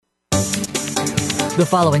The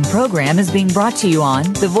following program is being brought to you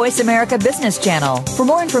on the Voice America Business Channel. For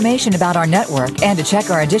more information about our network and to check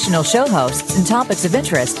our additional show hosts and topics of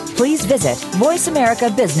interest, please visit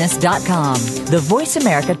voiceamericabusiness.com. The Voice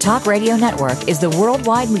America Talk Radio Network is the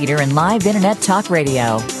worldwide leader in live Internet talk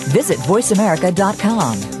radio. Visit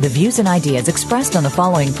voiceamerica.com. The views and ideas expressed on the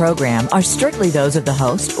following program are strictly those of the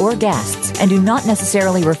host or guests and do not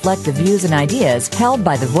necessarily reflect the views and ideas held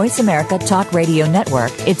by the Voice America Talk Radio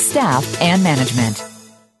Network, its staff, and management.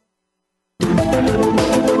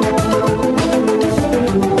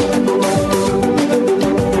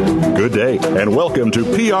 Good day, and welcome to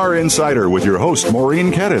PR Insider with your host,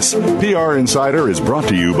 Maureen Kedes. PR Insider is brought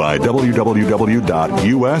to you by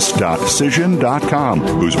www.us.cision.com,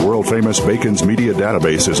 whose world-famous Bacon's media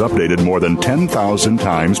database is updated more than 10,000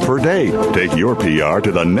 times per day. Take your PR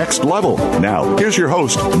to the next level. Now, here's your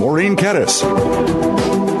host, Maureen Kedes.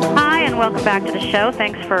 Welcome back to the show.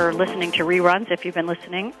 Thanks for listening to reruns if you've been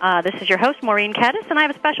listening. This is your host, Maureen Kedes, and I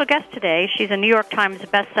have a special guest today. She's a New York Times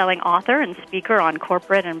best-selling author and speaker on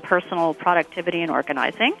corporate and personal productivity and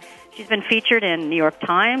organizing. She's been featured in New York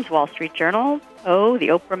Times, Wall Street Journal, the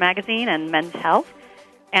Oprah Magazine, and Men's Health,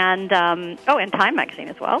 and Time Magazine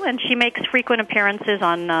as well. And she makes frequent appearances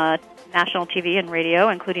on national TV and radio,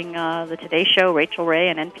 including the Today Show, Rachel Ray,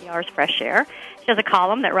 and NPR's Fresh Air. She has a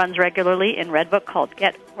column that runs regularly in Redbook called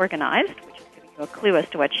Get Organized, which is giving you a clue as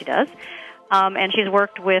to what she does. And she's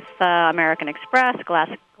worked with American Express,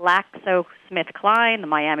 GlaxoSmithKline, the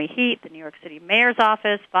Miami Heat, the New York City Mayor's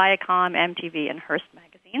Office, Viacom, MTV and Hearst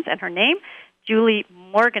Magazines. And her name, Julie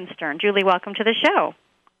Morgenstern. Julie, welcome to the show.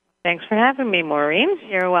 Thanks for having me, Maureen.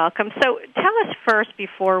 You're welcome. So tell us first,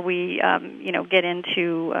 before we get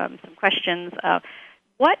into some questions,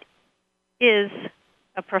 what is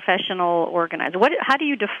a professional organizer? How do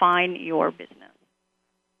you define your business?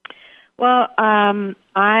 Well, I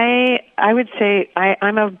would say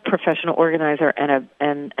I'm a professional organizer and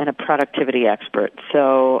a productivity expert.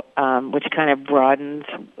 So, which kind of broadens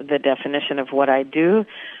the definition of what I do.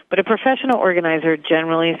 But a professional organizer,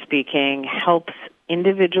 generally speaking, helps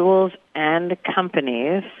individuals and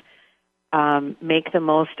companies make the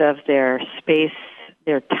most of their space,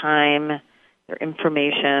 their time, their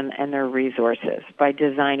information, and their resources by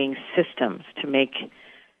designing systems to make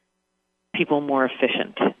people more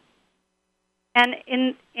efficient. And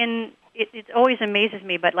it always amazes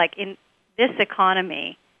me, but like in this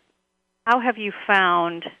economy, how have you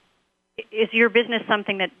found, is your business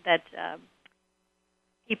something that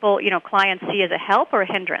people, clients see as a help or a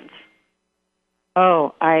hindrance?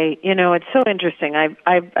 Oh, it's so interesting.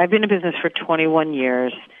 I've been in business for 21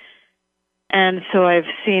 years, and so I've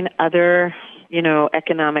seen other,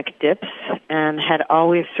 economic dips and had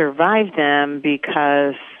always survived them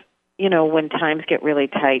because, when times get really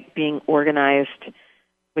tight, being organized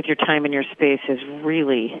with your time and your space is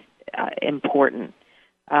really important.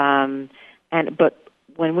 But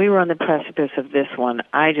when we were on the precipice of this one,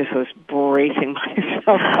 I just was bracing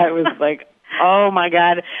myself. I was like, oh my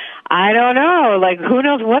God, I don't know. Like, who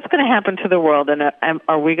knows what's going to happen to the world, and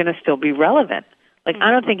are we going to still be relevant? Like,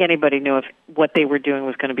 I don't think anybody knew if what they were doing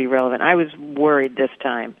was going to be relevant. I was worried this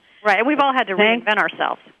time. Right, and we've all had to reinvent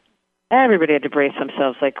ourselves. Everybody had to brace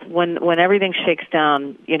themselves. Like, when everything shakes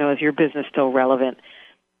down, is your business still relevant?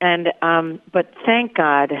 And but thank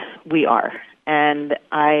God we are. And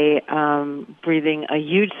I breathing a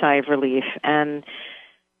huge sigh of relief. And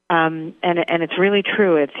it's really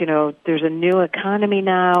true. It's, there's a new economy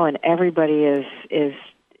now, and everybody is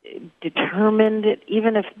determined.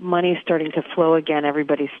 Even if money's starting to flow again,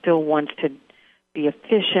 everybody still wants to be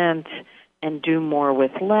efficient and do more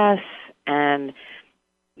with less. And,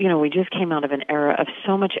 we just came out of an era of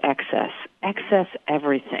so much excess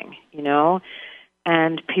everything,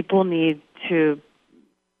 and people need to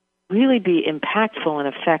really be impactful and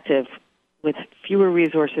effective with fewer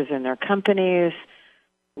resources in their companies.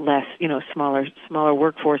 Less, smaller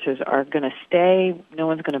workforces are going to stay. No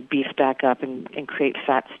one's going to beef back up and create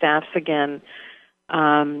fat staffs again.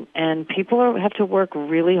 And people have to work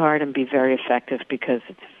really hard and be very effective because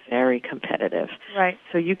it's very competitive. Right.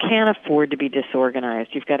 So you can't afford to be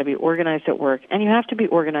disorganized. You've got to be organized at work, and you have to be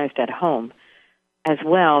organized at home as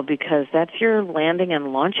well, because that's your landing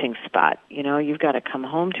and launching spot. You've got to come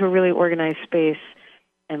home to a really organized space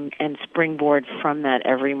and springboard from that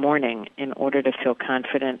every morning in order to feel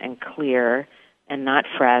confident and clear and not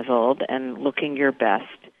frazzled and looking your best.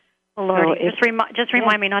 Well, Lord, just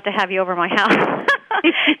remind me not to have you over my house.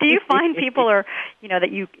 Do you find people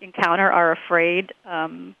that you encounter are afraid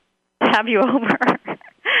to have you over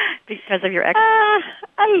because of your ex?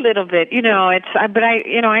 A little bit.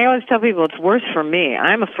 I always tell people it's worse for me.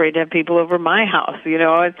 I'm afraid to have people over my house.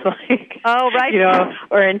 It's like, oh, right.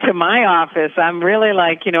 Or into my office. I'm really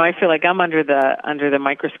like, I feel like I'm under the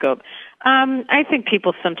microscope. I think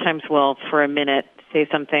people sometimes will, for a minute, say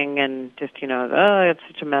something and just, oh, it's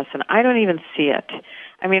such a mess, and I don't even see it.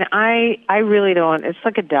 I mean, I really don't. It's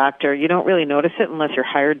like a doctor. You don't really notice it unless you're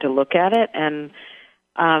hired to look at it, and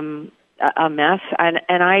a mess. And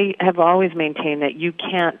I have always maintained that you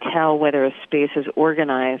can't tell whether a space is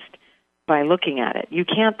organized by looking at it. You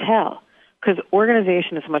can't tell, because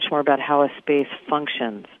organization is much more about how a space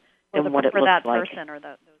functions than what it looks like. For that person or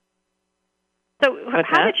those. So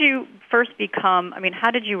how did you first become, how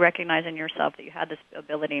did you recognize in yourself that you had this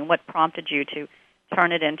ability, and what prompted you to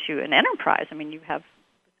turn it into an enterprise? You have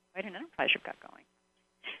quite an enterprise you've got going.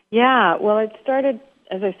 Yeah, well, it started,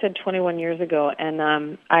 as I said, 21 years ago,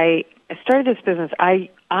 and I started this business. I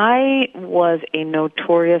was a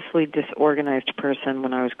notoriously disorganized person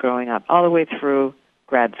when I was growing up, all the way through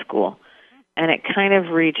grad school. And it kind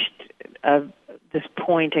of reached this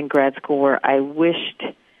point in grad school where I wished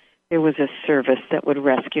there was a service that would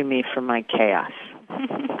rescue me from my chaos.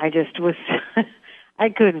 I just was, I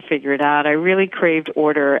couldn't figure it out. I really craved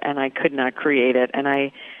order, and I could not create it. And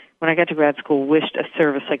when I got to grad school, wished a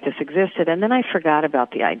service like this existed, and then I forgot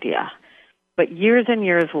about the idea. But years and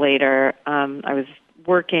years later, I was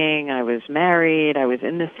working, I was married, I was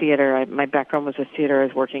in the theater. My background was the theater. I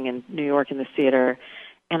was working in New York in the theater,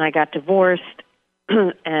 and I got divorced,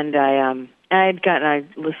 and I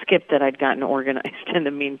skipped that I'd gotten organized in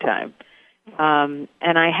the meantime. And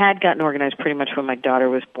I had gotten organized pretty much when my daughter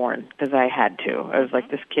was born, because I had to. I was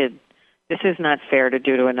like, this is not fair to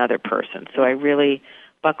do to another person. So I really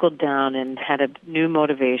buckled down and had a new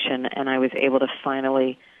motivation, and I was able to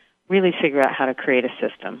finally really figure out how to create a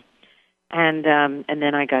system. And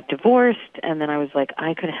then I got divorced, and then I was like,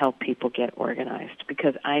 I could help people get organized,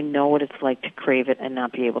 because I know what it's like to crave it and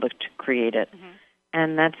not be able to create it. Mm-hmm.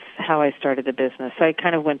 And that's how I started the business. So I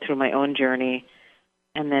kind of went through my own journey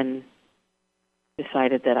and then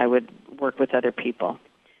decided that I would work with other people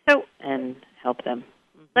and help them.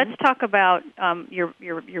 Let's talk about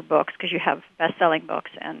your books, because you have best-selling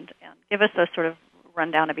books, and give us a sort of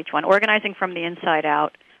rundown of each one. Organizing from the Inside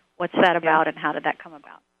Out, what's that about, and how did that come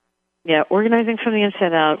about? Yeah, Organizing from the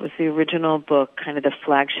Inside Out was the original book, kind of the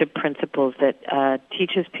flagship principles that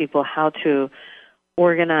teaches people how to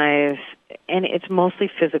organize, and it's mostly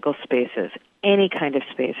physical spaces, any kind of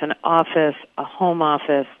space, an office, a home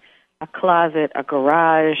office, a closet, a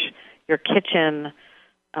garage, your kitchen,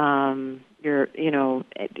 in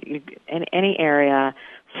any area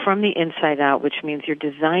from the inside out, which means you're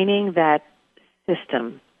designing that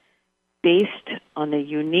system based on the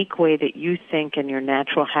unique way that you think and your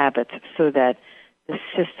natural habits, so that the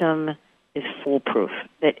system is foolproof,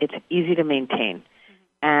 that it's easy to maintain,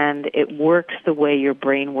 and it works the way your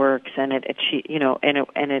brain works, and it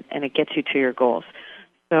gets you to your goals.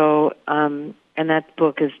 So, and that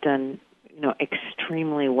book is done,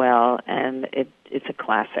 extremely well, and it's a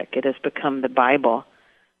classic. It has become the Bible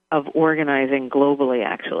of organizing globally,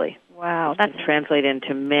 actually. Wow. That's translated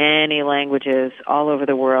into many languages all over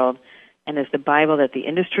the world, and is the Bible that the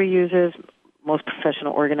industry uses. Most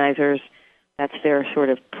professional organizers, that's their sort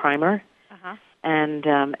of primer. Uh-huh. And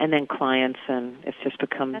then clients, and it's just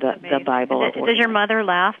become the Bible. Does your mother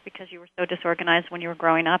laugh because you were so disorganized when you were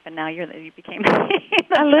growing up, and now you became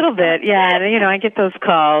a little bit? Yeah, I get those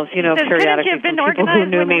calls, periodically from people who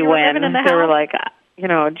knew me when they were like,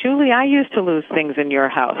 Julie, I used to lose things in your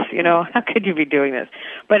house. How could you be doing this?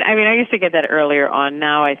 But I used to get that earlier on.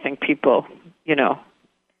 Now I think people,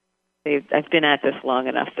 I've been at this long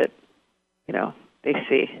enough that, they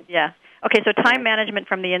see. Yeah. Okay, so Time Management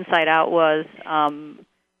from the Inside Out was...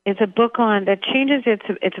 it's a book that changes,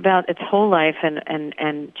 it's about its whole life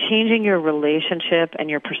and changing your relationship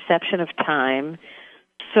and your perception of time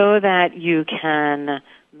so that you can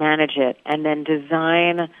manage it, and then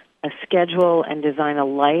design a schedule and design a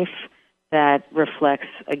life that reflects,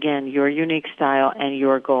 again, your unique style and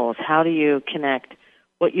your goals. How do you connect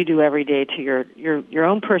what you do every day to your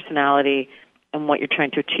own personality and what you're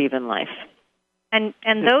trying to achieve in life? And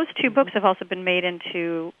those two books have also been made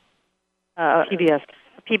into PBS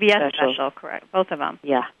special, correct? Both of them.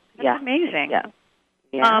 Yeah, That's amazing. Yeah.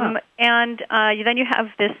 And then you have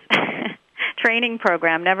this training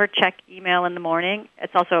program, Never Check Email in the Morning.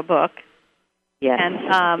 It's also a book. Yes.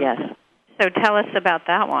 And yes. So tell us about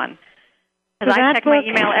that one. Because I check my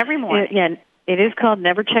email every morning. Yeah, it is called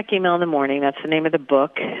Never Check Email in the Morning. That's the name of the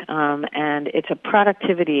book, and it's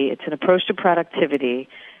an approach to productivity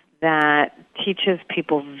that teaches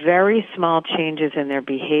people very small changes in their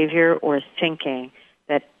behavior or thinking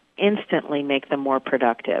that instantly make them more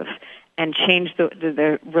productive and change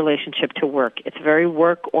the relationship to work. It's very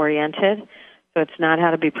work-oriented, so it's not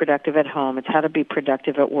how to be productive at home. It's how to be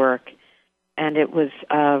productive at work. And it was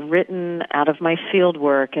written out of my field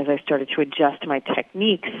work as I started to adjust my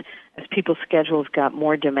techniques as people's schedules got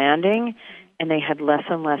more demanding and they had less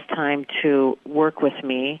and less time to work with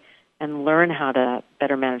me and learn how to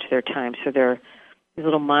better manage their time. So there are these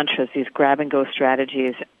little mantras, these grab-and-go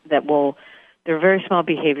strategies they're very small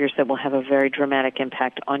behaviors that will have a very dramatic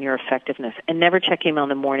impact on your effectiveness. And never check email in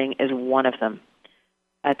the morning is one of them.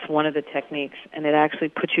 That's one of the techniques, and it actually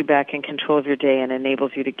puts you back in control of your day and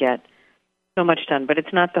enables you to get so much done. But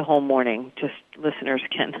it's not the whole morning. Just listeners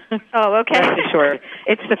can. Oh, okay. Rest assured.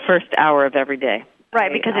 It's the first hour of every day.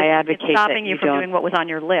 Right, because it's stopping you from doing what was on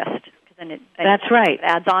your list. That's right. It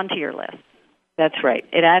adds on to your list. That's right.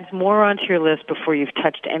 It adds more onto your list before you've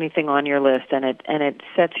touched anything on your list, and it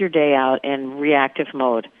sets your day out in reactive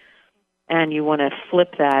mode. And you want to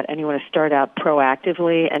flip that, and you want to start out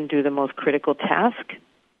proactively and do the most critical task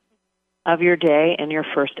of your day in your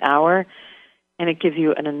first hour, and it gives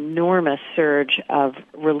you an enormous surge of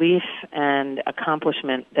relief and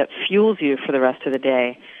accomplishment that fuels you for the rest of the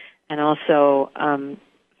day, and also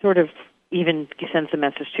sort of even sends a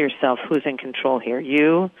message to yourself, who's in control here,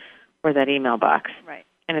 you or that email box. Right.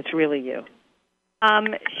 And it's really you.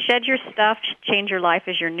 Shed Your Stuff, Change Your Life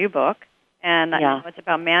is your new book, and Yeah. I know it's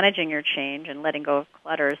about managing your change and letting go of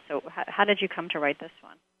clutter. So how did you come to write this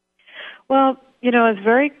one? Well, it's a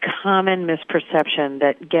very common misperception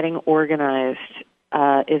that getting organized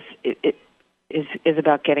is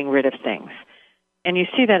about getting rid of things. And you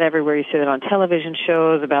see that everywhere. You see that on television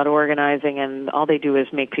shows about organizing, and all they do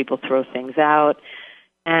is make people throw things out.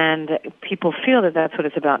 And people feel that that's what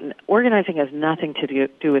it's about. And organizing has nothing to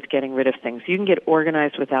do with getting rid of things. You can get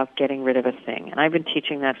organized without getting rid of a thing. And I've been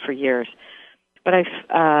teaching that for years. But I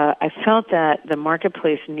felt that the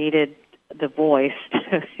marketplace needed the voice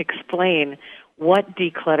to explain what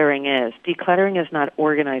decluttering is. Decluttering is not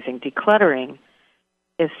organizing. Decluttering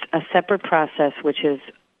is a separate process which is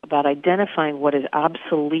about identifying what is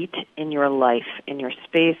obsolete in your life, in your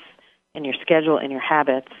space, in your schedule, in your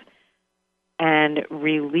habits, and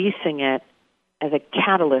releasing it as a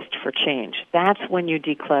catalyst for change. That's when you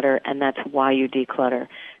declutter, and that's why you declutter.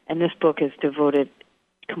 And this book is devoted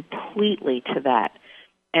completely to that.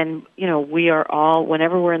 And, we are all,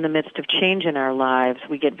 whenever we're in the midst of change in our lives,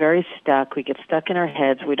 we get very stuck. We get stuck in our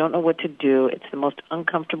heads. We don't know what to do. It's the most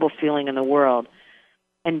uncomfortable feeling in the world.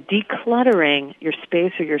 And decluttering your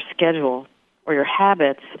space or your schedule or your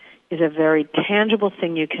habits is a very tangible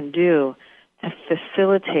thing you can do to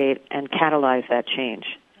facilitate and catalyze that change.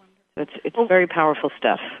 So it's very powerful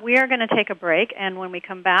stuff. We are going to take a break, and when we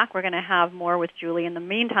come back, we're going to have more with Julie. In the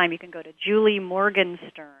meantime, you can go to Julie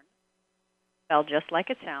Morgenstern, spelled just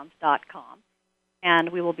like it sounds, .com.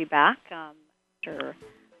 And we will be back after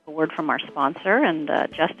a word from our sponsor, and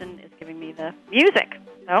Justin is giving me the music.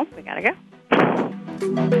 So we got to go.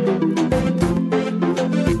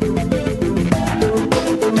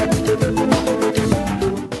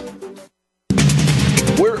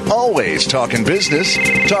 We're always talking business.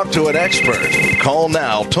 Talk to an expert. Call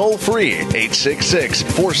now toll free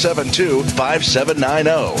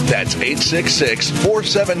 866-472-5790. That's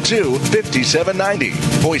 866-472-5790.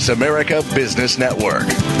 Voice America Business Network.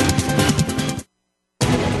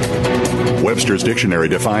 Webster's Dictionary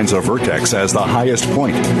defines a vertex as the highest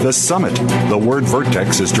point, the summit. The word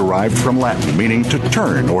vertex is derived from Latin, meaning to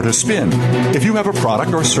turn or to spin. If you have a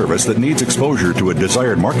product or service that needs exposure to a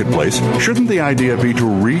desired marketplace, shouldn't the idea be to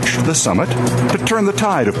reach the summit? To turn the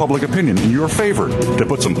tide of public opinion in your favor? To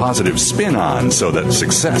put some positive spin on so that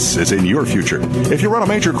success is in your future? If you run a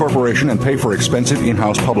major corporation and pay for expensive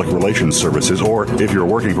in-house public relations services, or if you're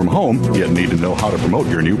working from home yet need to know how to promote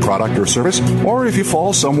your new product or service, or if you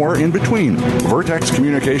fall somewhere in between, Vertex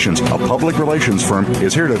Communications, a public relations firm,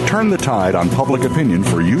 is here to turn the tide on public opinion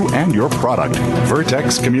for you and your product.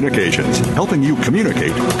 Vertex Communications, helping you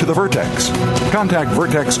communicate to the Vertex. Contact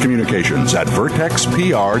Vertex Communications at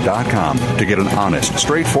vertexpr.com to get an honest,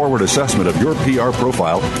 straightforward assessment of your PR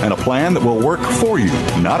profile and a plan that will work for you,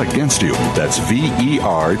 not against you. That's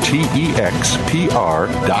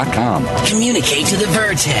VERTEXPR.com. Communicate to the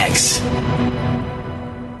Vertex.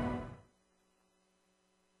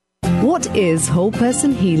 What is whole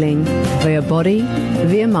person healing via body,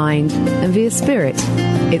 via mind, and via spirit.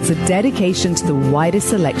 It's a dedication to the widest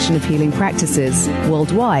selection of healing practices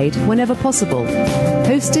worldwide whenever possible.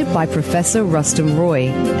 Hosted by Professor Rustum Roy,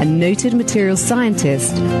 a noted materials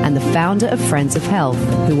scientist and the founder of Friends of Health,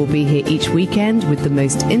 who will be here each weekend with the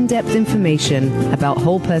most in-depth information about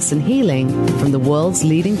whole person healing from the world's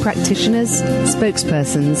leading practitioners,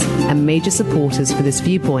 spokespersons, and major supporters for this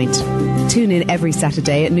viewpoint. Tune in every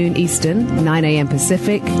Saturday at noon Eastern, 9 a.m.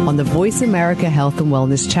 Pacific on the Voice America Health and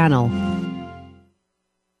Wellness channel.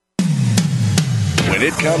 When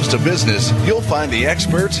it comes to business, you'll find the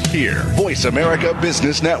experts here. Voice America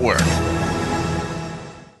Business Network.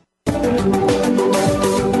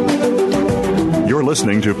 You're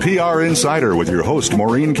listening to PR Insider with your host,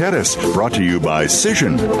 Maureen Kedes, brought to you by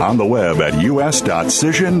Cision on the web at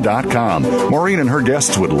us.cision.com. Maureen and her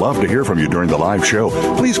guests would love to hear from you during the live show.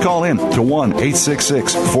 Please call in to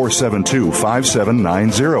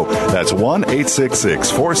 1-866-472-5790. That's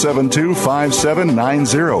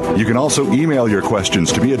 1-866-472-5790. You can also email your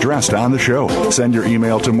questions to be addressed on the show. Send your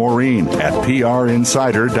email to Maureen at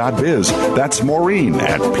prinsider.biz. That's Maureen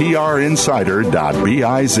at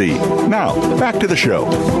prinsider.biz. Now, back to the show.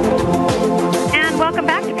 And welcome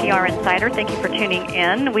back to PR Insider. Thank you for tuning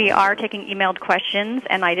in. We are taking emailed questions,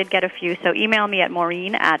 and I did get a few, so email me at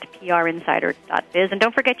Maureen at prinsider.biz. And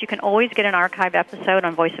don't forget, you can always get an archive episode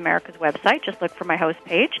on Voice America's website. Just look for my host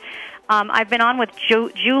page. I've been on with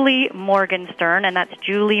Julie Morgenstern, and that's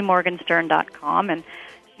juliemorgenstern.com, and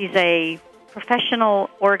she's a professional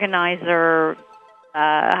organizer.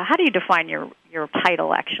 How do you define your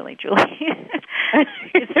title, actually, Julie?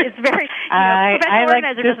 it's very, professional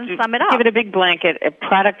organizer doesn't sum it up. Give it a big blanket, a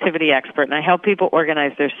productivity expert, and I help people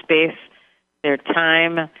organize their space, their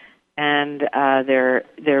time, and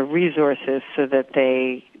their resources so that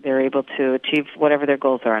they're able to achieve whatever their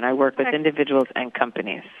goals are. And I work with individuals and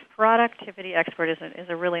companies. Productivity expert is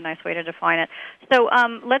a really nice way to define it. So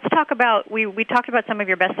let's talk about, we talked about some of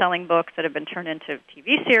your best-selling books that have been turned into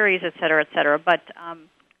TV series, et cetera, but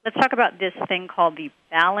let's talk about this thing called the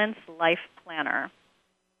Balanced Life Planner.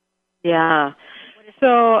 Yeah.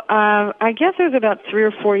 So I guess it was about 3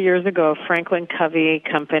 or 4 years ago, Franklin Covey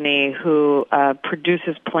Company, who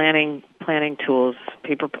produces planning tools,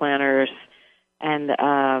 paper planners, and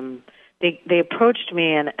they approached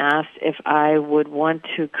me and asked if I would want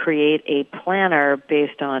to create a planner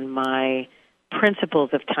based on my principles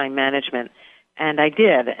of time management. And I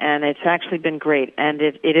did, and it's actually been great. And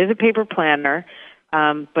it is a paper planner,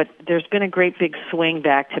 but there's been a great big swing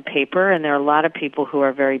back to paper, and there are a lot of people who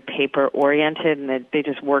are very paper-oriented, and they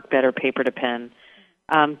just work better paper to pen.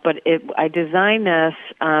 But I designed this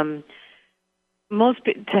to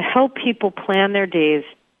help people plan their days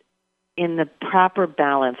in the proper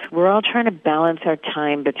balance. We're all trying to balance our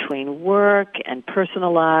time between work and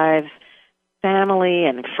personal lives, family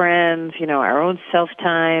and friends, our own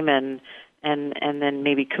self-time and then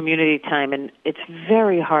maybe community time, and it's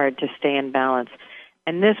very hard to stay in balance.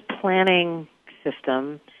 And this planning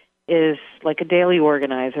system is like a daily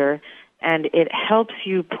organizer, and it helps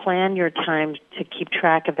you plan your time to keep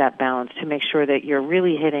track of that balance, to make sure that you're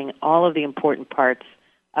really hitting all of the important parts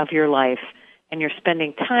of your life, and you're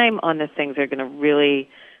spending time on the things that are going to really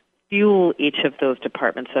fuel each of those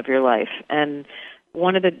departments of your life. And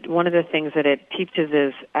one of the things that it teaches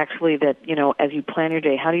is actually that, as you plan your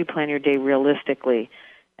day, how do you plan your day realistically?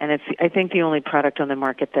 And it's, I think, the only product on the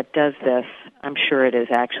market that does this. I'm sure it is,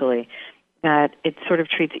 actually, that it sort of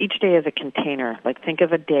treats each day as a container. Like, think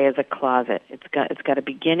of a day as a closet. It's got a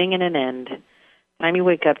beginning and an end. Time you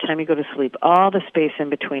wake up, time you go to sleep. All the space in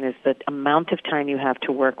between is the amount of time you have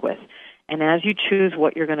to work with. And as you choose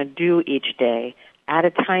what you're going to do each day, add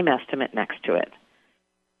a time estimate next to it.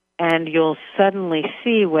 And you'll suddenly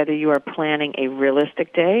see whether you are planning a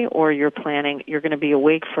realistic day or you're going to be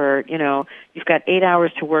awake for, you've got 8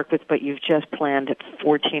 hours to work with, but you've just planned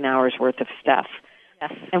 14 hours worth of stuff.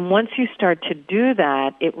 Yes. And once you start to do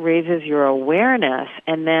that, it raises your awareness,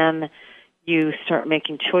 and then you start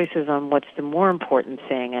making choices on what's the more important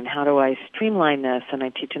thing and how do I streamline this. And I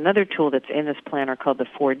teach another tool that's in this planner called the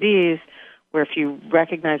 4Ds, where if you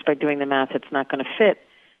recognize by doing the math it's not going to fit,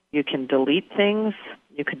 you can delete things,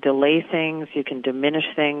 you could delay things, you can diminish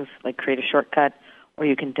things, like create a shortcut, or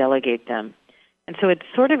you can delegate them. And so it's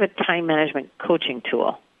sort of a time management coaching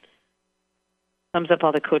tool. Sums up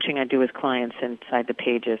all the coaching I do with clients inside the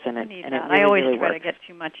pages, and it really I always really try works. to get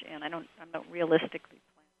too much in. I don't realistically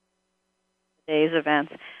plan today's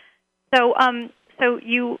events. So,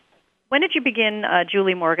 when did you begin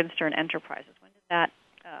Julie Morgenstern Enterprises? When did that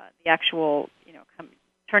the actual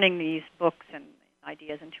turning these books and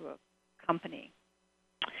ideas into a company?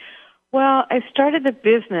 Well, I started the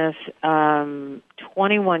business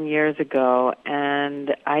 21 years ago,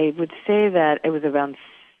 and I would say that it was around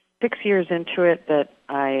 6 years into it that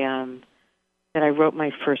I wrote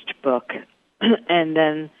my first book, and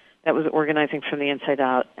then that was Organizing from the Inside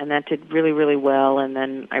Out, and that did really, really well. And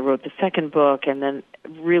then I wrote the second book, and then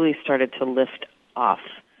really started to lift off.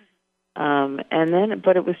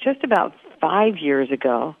 But it was just about 5 years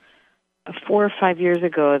ago, 4 or 5 years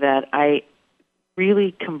ago, that I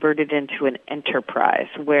really converted into an enterprise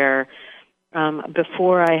where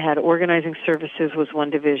before I had organizing services was one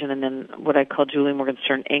division, and then what I call Julie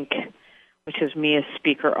Morgenstern Inc., which is me as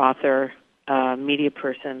speaker, author, media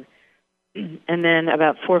person. And then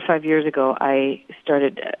about 4 or 5 years ago, I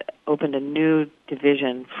opened a new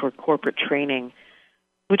division for corporate training,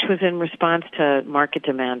 which was in response to market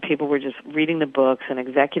demand. People were just reading the books, and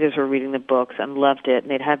executives were reading the books and loved it,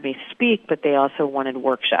 and they'd have me speak, but they also wanted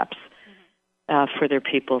workshops for their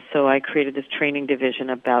people. So I created this training division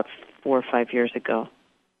about 4 or 5 years ago.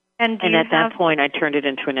 And at that point, I turned it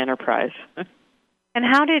into an enterprise. And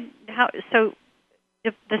so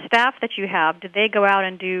the staff that you have, did they go out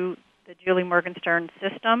and do the Julie Morgenstern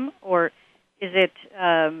system, or is it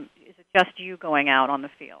just you going out on the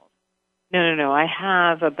field? No. I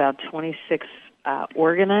have about 26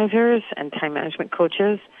 organizers and time management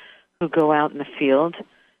coaches who go out in the field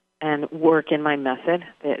and work in my method.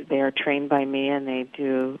 They are trained by me, and they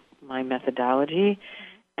do my methodology.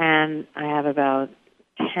 And I have about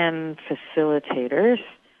 10 facilitators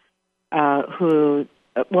who,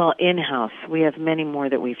 in-house. We have many more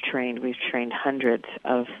that we've trained. We've trained hundreds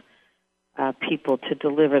of people to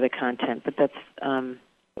deliver the content, but that's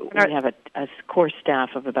we have a core staff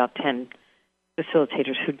of about 10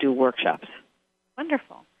 facilitators who do workshops.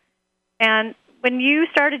 Wonderful. And when you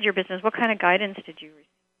started your business, what kind of guidance did you receive?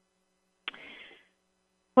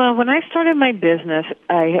 Well, when I started my business,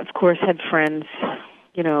 I, of course, had friends,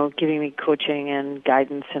 giving me coaching and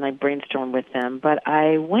guidance, and I brainstormed with them. But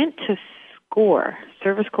I went to SCORE,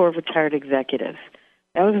 Service Corps of Retired Executives.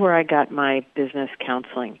 That was where I got my business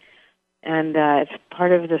counseling. And it's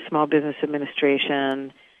part of the Small Business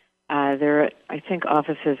Administration. There are, I think,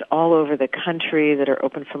 offices all over the country that are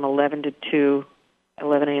open from 11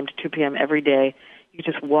 a.m. to 2 p.m. every day. You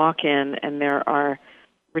just walk in, and there are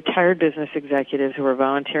retired business executives who are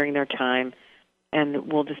volunteering their time, and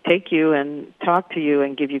will just take you and talk to you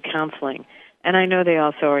and give you counseling. And I know they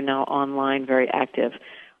also are now online, very active.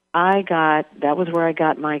 That was where I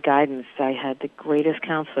got my guidance. I had the greatest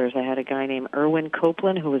counselors. I had a guy named Erwin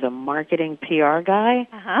Copeland, who was a marketing PR guy,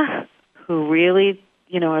 who really,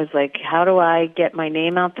 I was like, how do I get my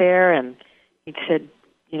name out there? And he said,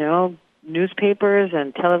 newspapers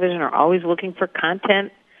and television are always looking for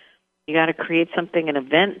content. You got to create something, an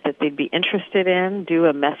event that they'd be interested in, do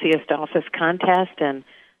a messiest office contest. And,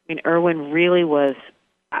 Erwin really was,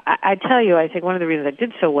 I tell you, I think one of the reasons I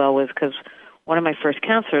did so well was because one of my first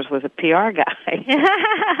counselors was a PR guy.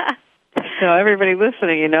 So everybody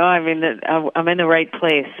listening, I'm in the right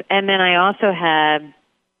place. And then I also had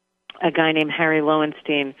a guy named Harry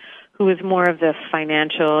Lowenstein, who was more of the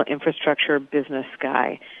financial infrastructure business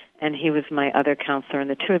guy. And he was my other counselor, and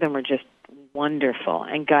the two of them were just wonderful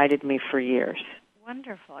and guided me for years.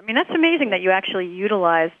 Wonderful. That's amazing that you actually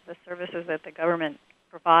utilize the services that the government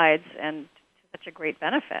provides and to such a great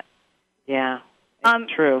benefit. Yeah,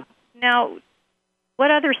 it's true. Now,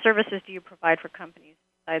 what other services do you provide for companies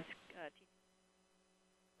besides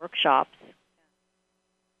workshops?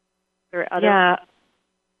 There are other. Yeah.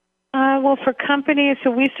 Well, for companies,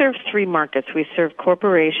 so we serve 3 markets. We serve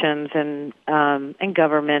corporations and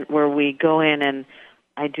government, where we go in and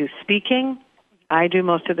I do speaking. I do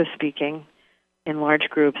most of the speaking in large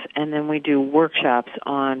groups, and then we do workshops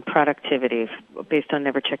on productivity based on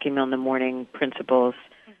Never Check Email in the Morning principles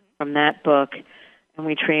from that book. And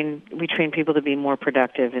we train people to be more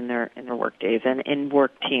productive in their work days and in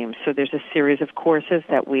work teams. So there's a series of courses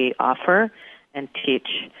that we offer and teach.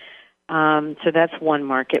 So that's one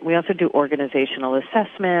market. We also do organizational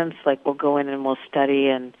assessments, like we'll go in and we'll study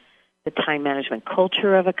the time management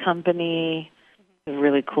culture of a company. It's a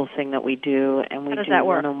really cool thing that we do, and we do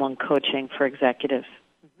one-on-one coaching for executives.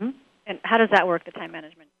 And how does that work, the time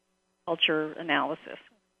management culture analysis?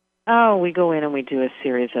 Oh, we go in and we do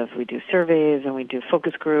we do surveys and we do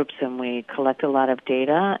focus groups, and we collect a lot of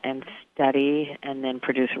data and study and then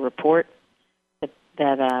produce a report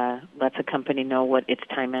that lets a company know what its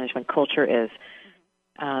time management culture is.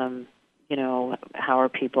 How are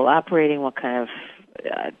people operating, what kind of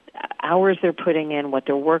hours they're putting in, what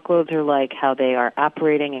their workloads are like, how they are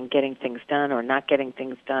operating and getting things done or not getting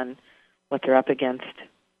things done, what they're up against.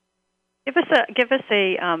 Give us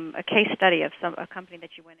a case study of a company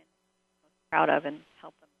that you went in. proud of and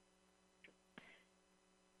help them?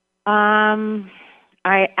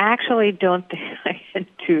 I actually don't think I can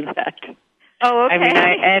do that. Oh, okay. I mean,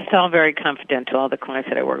 it's all very confidential. All the clients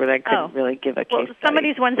that I work with, I couldn't really give a case study. Some of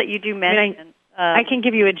these ones that you do mention. I can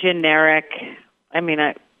give you a generic. A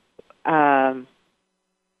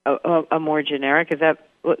more generic. Is that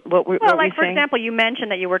what we're Well, like, for example, you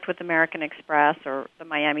mentioned that you worked with American Express or the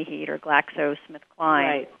Miami Heat or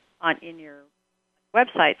GlaxoSmithKline in your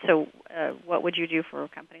website. So what would you do for a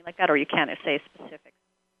company like that? Or you can't say specifics?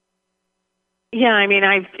 Yeah, I mean,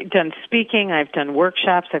 I've done speaking, I've done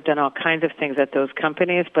workshops, I've done all kinds of things at those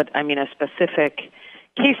companies, but I mean, a specific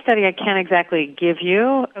case study I can't exactly give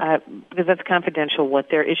you because that's confidential, what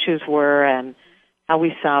their issues were and how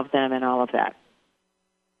we solved them and all of that.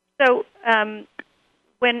 So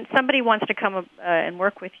when somebody wants to come and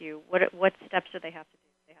work with you, what steps do they have to do?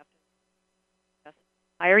 They have to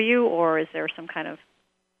hire you, or is there some kind of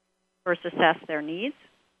first assess their needs?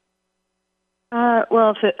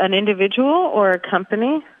 Well, if an individual or a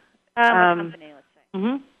company? A company, let's say.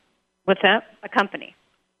 Mm-hmm. What's that? A company.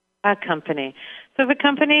 A company. So if a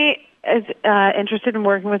company is interested in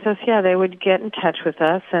working with us, they would get in touch with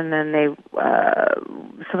us, and then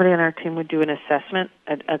somebody on our team would do an assessment,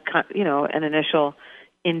 an initial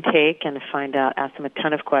intake, and ask them a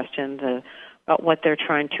ton of questions about what they're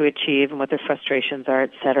trying to achieve and what their frustrations are,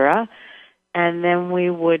 et cetera. And then we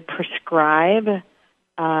would prescribe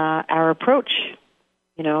our approach.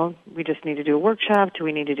 We just need to do a workshop. Do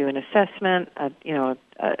we need to do an assessment? A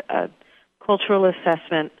cultural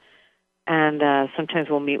assessment, and sometimes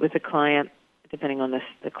we'll meet with the client, depending on the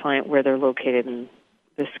client where they're located and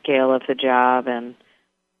the scale of the job, and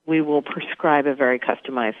we will prescribe a very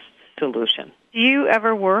customized solution. Do you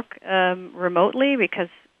ever work remotely, because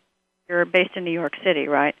you're based in New York City,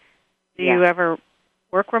 right? Do you ever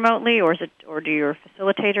work remotely, or do your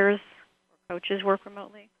facilitators coaches work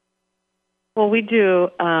remotely? Well, we do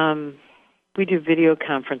video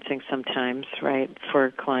conferencing sometimes, right,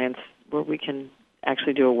 for clients where we can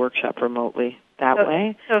actually do a workshop remotely that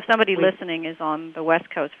way. So if somebody listening is on the West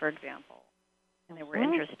Coast, for example, and they were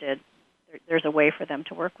interested, there's a way for them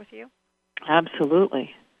to work with you?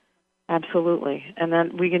 Absolutely. And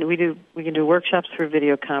then we can do workshops through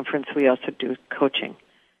video conference. We also do coaching.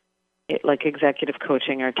 Like executive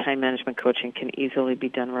coaching or time management coaching can easily be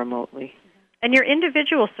done remotely. And your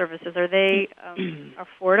individual services, are they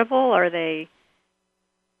affordable? Are they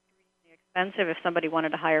expensive if somebody wanted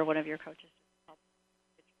to hire one of your coaches to help?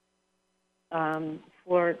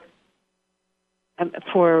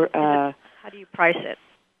 How do you price it? Is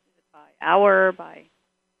it by hour, by?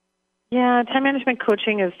 Yeah, time management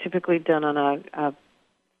coaching is typically done on a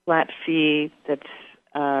flat fee. That's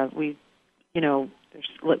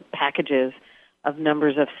there's packages of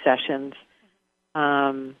numbers of sessions.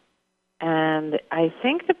 And I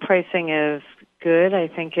think the pricing is good. I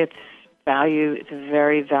think it's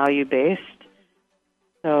very value-based.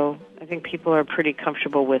 So I think people are pretty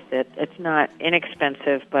comfortable with it. It's not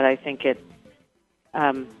inexpensive, but I think it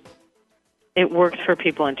works for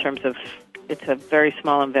people in terms of it's a very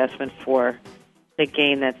small investment for the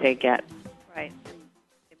gain that they get. Right.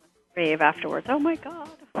 They must rave afterwards. Oh, my God.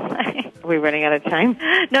 Are we running out of time?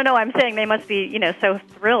 No, I'm saying they must be, so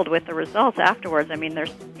thrilled with the results afterwards. I mean,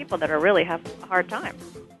 there's people that really have a hard time.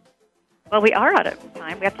 Well, we are out of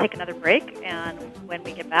time. We have to take another break, and when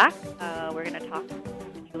we get back, we're going to talk to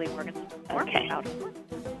Julie Morgenstern about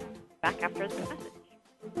it. Back after the message.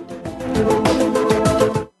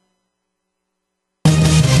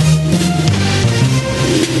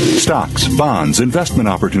 Stocks, bonds, investment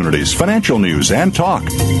opportunities, financial news, and talk.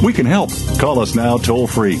 We can help. Call us now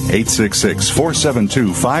toll-free,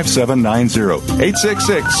 866-472-5790.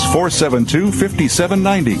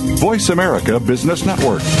 866-472-5790. Voice America Business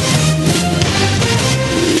Network.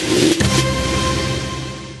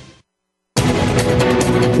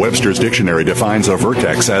 Webster's Dictionary defines a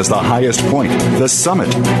vertex as the highest point, the summit.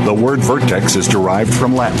 The word vertex is derived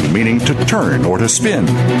from Latin, meaning to turn or to spin.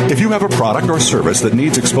 If you have a product or service that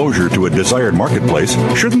needs exposure to a desired marketplace,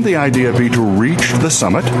 shouldn't the idea be to reach the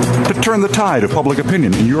summit? To turn the tide of public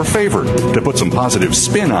opinion in your favor? To put some positive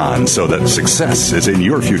spin on so that success is in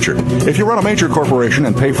your future? If you run a major corporation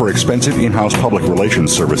and pay for expensive in-house public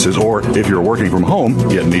relations services, or if you're working from home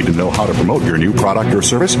yet need to know how to promote your new product or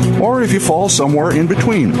service, or if you fall somewhere in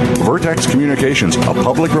between, Vertex Communications, a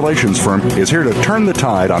public relations firm, is here to turn the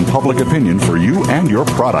tide on public opinion for you and your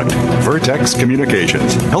product. Vertex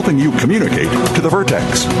Communications, helping you communicate to the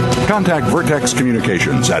Vertex. Contact Vertex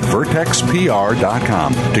Communications at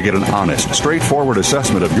vertexpr.com to get an honest, straightforward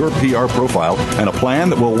assessment of your PR profile and a plan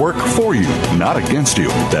that will work for you, not against you.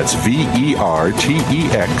 That's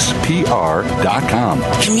VERTEXPR.com.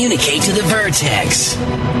 Communicate to the Vertex.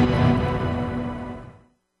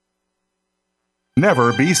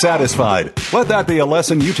 Never be satisfied. Let that be a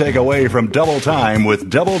lesson you take away from Double Time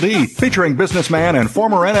with Double D, featuring businessman and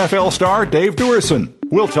former NFL star Dave Duerson.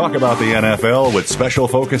 We'll talk about the NFL with special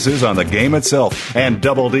focuses on the game itself, and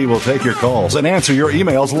Double D will take your calls and answer your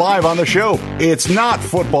emails live on the show. It's not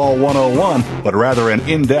Football 101, but rather an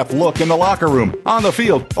in-depth look in the locker room, on the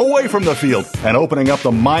field, away from the field, and opening up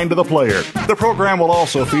the mind of the player. The program will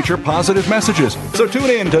also feature positive messages, so tune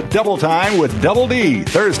in to Double Time with Double D,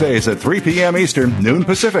 Thursdays at 3 p.m. Eastern, noon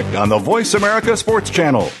Pacific, on the Voice America Sports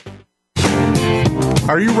Channel.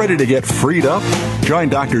 Are you ready to get freed up? Join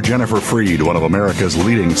Dr. Jennifer Freed, one of America's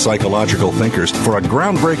leading psychological thinkers, for a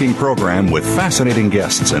groundbreaking program with fascinating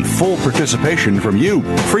guests and full participation from you.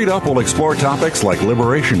 Freed Up will explore topics like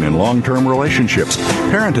liberation in long-term relationships,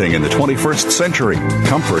 parenting in the 21st century,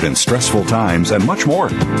 comfort in stressful times, and much more.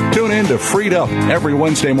 Tune in to Freed Up every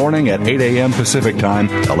Wednesday morning at 8 a.m. Pacific Time,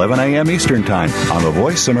 11 a.m. Eastern Time on the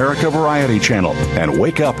Voice America Variety Channel, and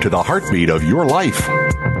wake up to the heartbeat of your life.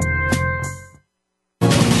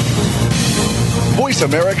 Voice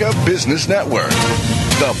America Business Network,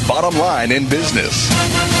 the bottom line in business.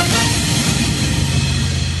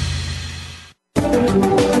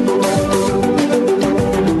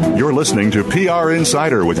 You're listening to PR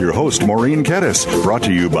Insider with your host, Maureen Kedes, brought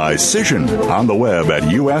to you by Cision on the web at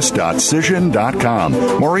us.cision.com.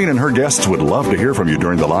 Maureen and her guests would love to hear from you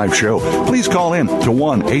during the live show. Please call in to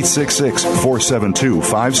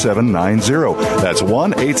 1-866-472-5790. That's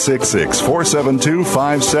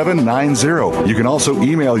 1-866-472-5790. You can also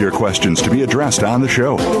email your questions to be addressed on the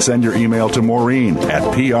show. Send your email to Maureen at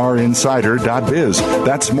prinsider.biz.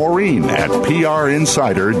 That's Maureen at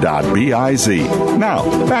prinsider.biz.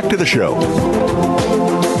 Now, back to the show.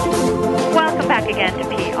 Welcome back again to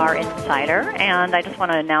PR Insider, and I just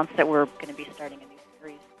want to announce that we're going to be starting a new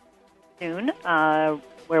series soon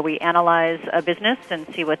where we analyze a business and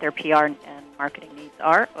see what their PR and marketing needs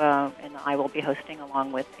are, and I will be hosting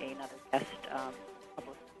along with another guest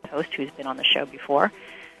host who's been on the show before.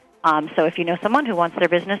 So if you know someone who wants their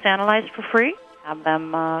business analyzed for free, have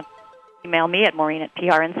them email me at Maureen at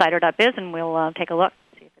prinsider.biz, and we'll take a look.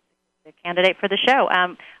 The candidate for the show.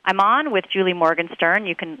 I'm on with Julie Morgenstern.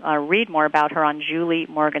 You can read more about her on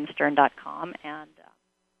juliemorgenstern.com and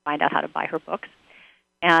find out how to buy her books.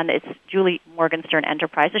 And it's Julie Morgenstern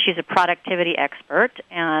Enterprises. She's a productivity expert,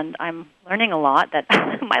 and I'm learning a lot that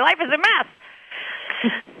my life is a mess.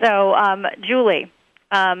 So, Julie,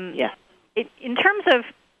 in terms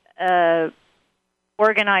of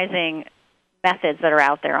organizing methods that are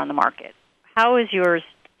out there on the market, how is yours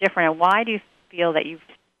different, and why do you feel that you've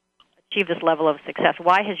achieve this level of success?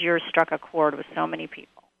 Why has yours struck a chord with so many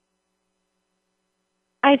people?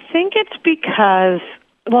 I think it's because,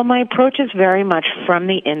 my approach is very much from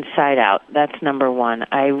the inside out. That's number one.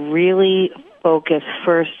 I really focus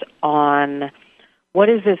first on what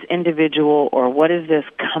is this individual or what is this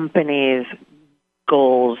company's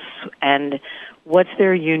goals and what's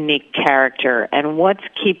their unique character and what's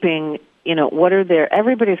keeping,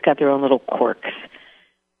 everybody's got their own little quirks.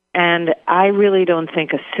 And I really don't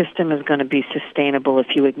think a system is going to be sustainable if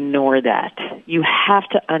you ignore that. You have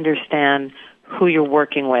to understand who you're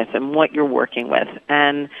working with and what you're working with.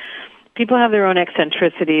 And people have their own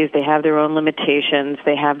eccentricities. They have their own limitations.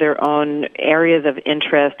 They have their own areas of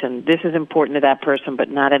interest, and this is important to that person, but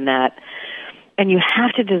not in that. And you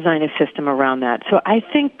have to design a system around that. So I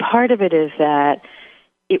think part of it is that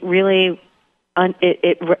it really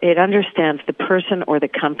it understands the person or the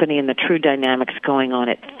company and the true dynamics going on.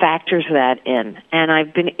 It factors that in. And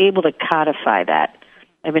I've been able to codify that.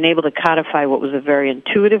 I've been able to codify what was a very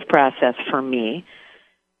intuitive process for me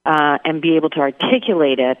and be able to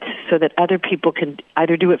articulate it so that other people can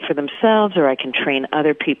either do it for themselves or I can train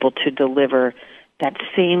other people to deliver that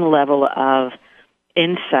same level of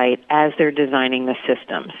insight as they're designing the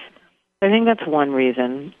systems. I think that's one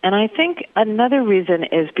reason. And I think another reason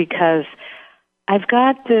is because I've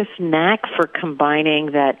got this knack for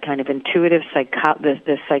combining that kind of intuitive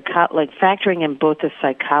factoring in both the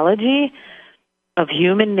psychology of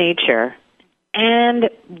human nature and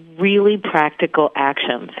really practical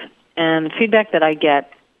actions. And the feedback that I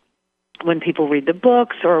get when people read the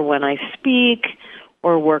books or when I speak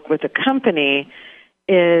or work with a company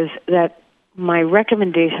is that my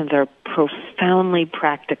recommendations are profoundly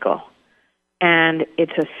practical. And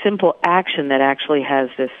it's a simple action that actually has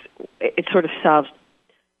this, it sort of solves,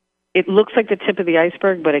 it looks like the tip of the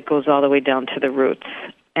iceberg, but it goes all the way down to the roots.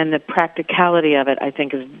 And the practicality of it, I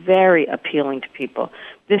think, is very appealing to people.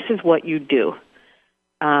 This is what you do.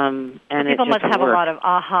 And people must have works. a lot of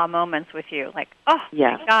aha moments with you, like, oh,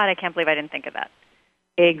 yeah. my God, I can't believe I didn't think of that.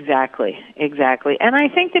 Exactly. And I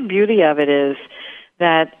think the beauty of it is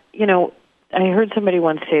that, I heard somebody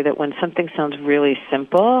once say that when something sounds really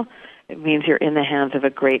simple, it means you're in the hands of a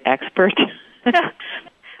great expert.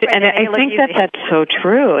 And I think that's so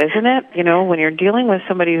true, isn't it? When you're dealing with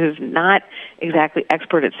somebody who's not exactly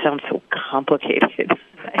expert, it sounds so complicated.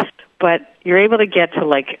 But you're able to get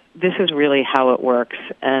to, this is really how it works.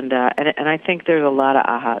 And I think there's a lot of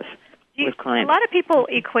ahas with clients. A lot of people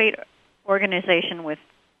equate organization with,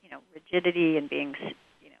 rigidity and being,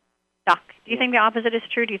 stuck. Do you think the opposite is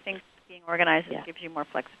true? Do you think being organized gives you more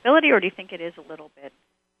flexibility, or do you think it is a little bit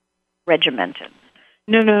regimented?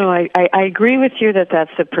 No. I agree with you that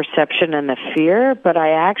that's the perception and the fear, but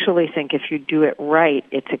I actually think if you do it right,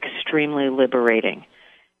 it's extremely liberating.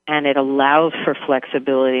 And it allows for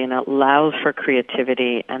flexibility, and it allows for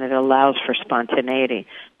creativity, and it allows for spontaneity.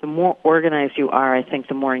 The more organized you are, I think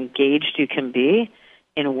the more engaged you can be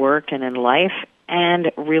in work and in life,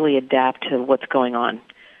 and really adapt to what's going on.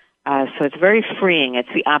 So it's very freeing. It's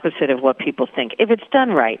the opposite of what people think. If it's done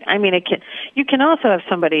right, you can also have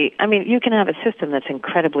you can have a system that's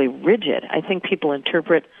incredibly rigid. I think people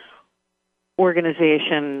interpret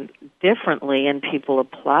organization differently, and people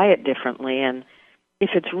apply it differently. And if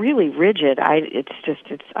it's really rigid, I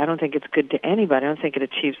don't think it's good to anybody. I don't think it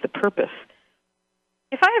achieves the purpose.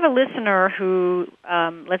 If I have a listener who,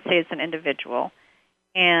 let's say it's an individual,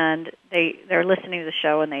 and they're listening to the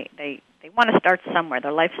show, and they want to start somewhere.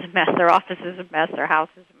 Their life's a mess. Their office is a mess. Their house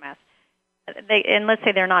is a mess. And let's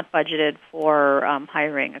say they're not budgeted for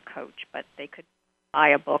hiring a coach, but they could buy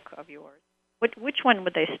a book of yours. Which one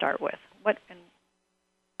would they start with? And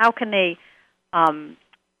how can they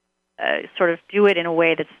sort of do it in a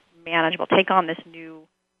way that's manageable? Take on this new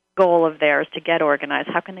goal of theirs to get organized.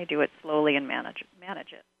 How can they do it slowly and manage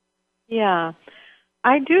it? Yeah.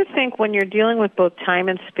 I do think when you're dealing with both time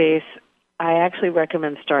and space, I actually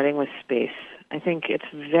recommend starting with space. I think it's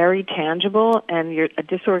very tangible, and a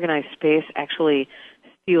disorganized space actually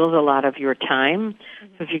steals a lot of your time.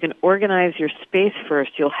 Mm-hmm. So if you can organize your space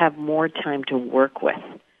first, you'll have more time to work with,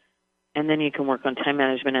 and then you can work on time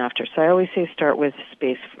management after. So I always say start with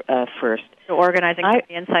space first. So organizing from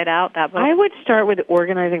the inside out, that book? I would start with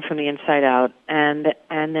organizing from the inside out, and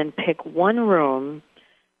then pick one room,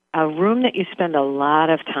 a room that you spend a lot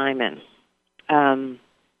of time in.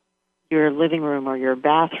 Your living room or your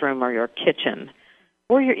bathroom or your kitchen,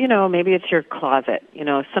 or maybe it's your closet,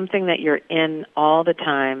 something that you're in all the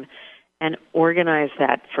time, and organize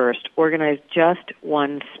that first. Organize just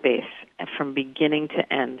one space from beginning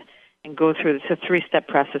to end, and go through. It's a 3-step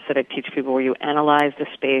process that I teach people, where you analyze the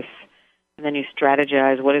space, and then you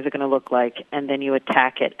strategize what is it going to look like, and then you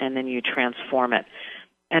attack it, and then you transform it.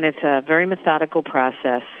 And it's a very methodical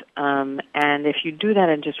process. And if you do that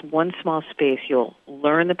in just one small space, you'll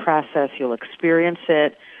learn the process, you'll experience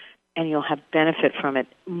it, and you'll have benefit from it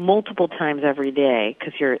multiple times every day,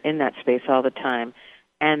 because you're in that space all the time.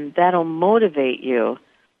 And that'll motivate you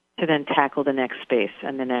to then tackle the next space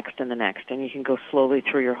and the next and the next. And you can go slowly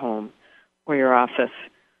through your home or your office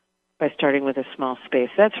by starting with a small space.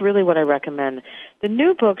 That's really what I recommend. The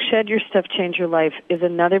new book, Shed Your Stuff, Change Your Life, is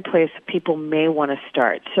another place people may want to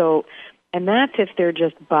start. So, and that's if they're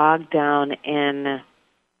just bogged down in,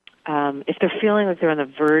 if they're feeling like they're on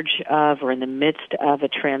the verge of or in the midst of a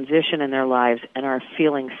transition in their lives and are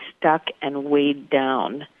feeling stuck and weighed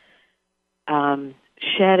down.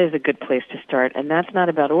 Shed is a good place to start. And that's not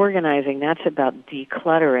about organizing. That's about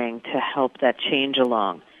decluttering to help that change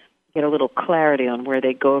along. Get a little clarity on where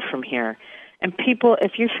they go from here. And people,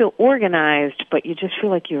 if you feel organized, but you just feel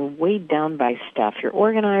like you're weighed down by stuff, you're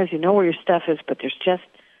organized, you know where your stuff is, but there's just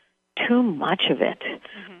too much of it.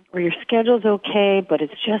 Mm-hmm. Or your schedule's okay, but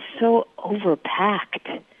it's just so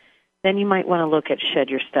overpacked, then you might want to look at Shed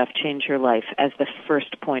Your Stuff, Change Your Life as the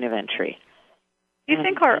first point of entry. Do you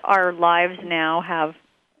think our lives now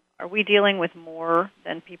are we dealing with more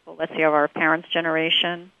than people, let's say, of our parents'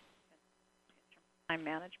 generation, time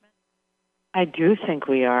management? I do think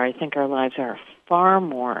we are. I think our lives are far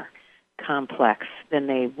more complex than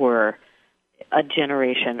they were a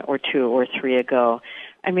generation or 2 or 3 ago.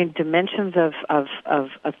 I mean, dimensions of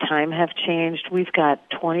time have changed. We've got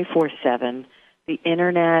 24/7, the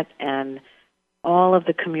Internet, and all of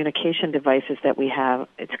the communication devices that we have.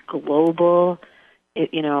 It's global.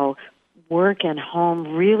 work and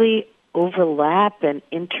home really overlap and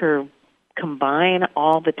combine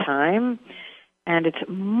all the time, and it's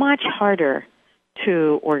much harder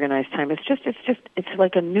to organize time. It's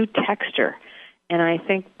like a new texture, and I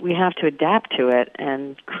think we have to adapt to it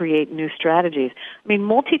and create new strategies. I mean,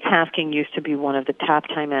 multitasking used to be one of the top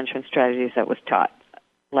time management strategies that was taught.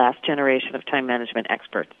 Last generation of time management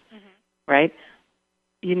experts, right?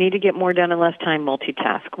 You need to get more done in less time,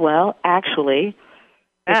 multitask. Well, actually,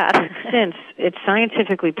 since it's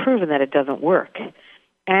scientifically proven that it doesn't work.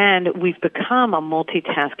 And we've become a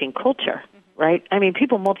multitasking culture, right? I mean,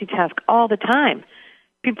 people multitask all the time.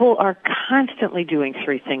 People are constantly doing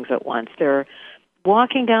 3 things at once. They're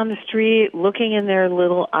walking down the street, looking in their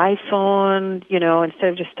little iPhone, instead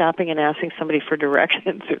of just stopping and asking somebody for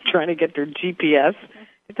directions or trying to get their GPS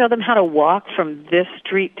to tell them how to walk from this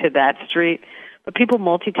street to that street. But people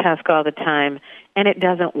multitask all the time, and it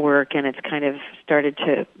doesn't work, and it's kind of started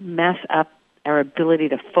to mess up our ability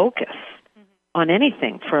to focus on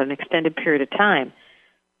anything for an extended period of time,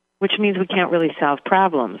 which means we can't really solve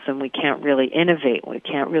problems, and we can't really innovate, we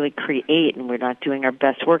can't really create, and we're not doing our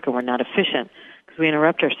best work, and we're not efficient because we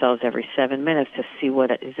interrupt ourselves every 7 minutes to see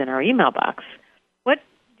what is in our email box. What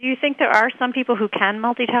do you think there are some people who can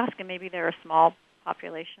multitask, and maybe they're a small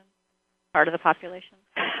population, part of the population?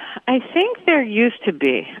 I think there used to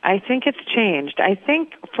be. I think it's changed. I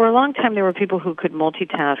think for a long time there were people who could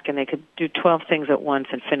multitask and they could do 12 things at once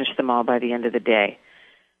and finish them all by the end of the day.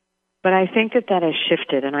 But I think that has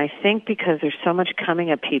shifted, and I think because there's so much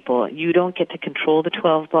coming at people, you don't get to control the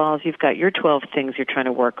 12 balls. You've got your 12 things you're trying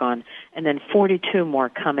to work on, and then 42 more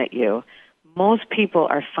come at you. Most people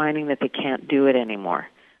are finding that they can't do it anymore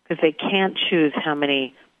because they can't choose how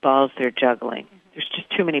many balls they're juggling. There's just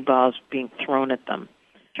too many balls being thrown at them.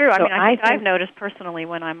 True. I mean, I think I've noticed personally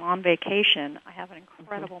when I'm on vacation, I have an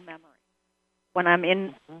incredible memory. When I'm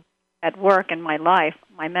at work in my life,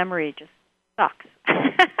 my memory just sucks.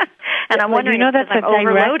 And I'm wondering if I'm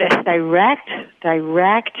overloaded.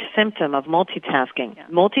 Direct symptom of multitasking. Yeah.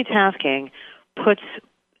 Multitasking puts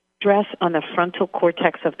stress on the frontal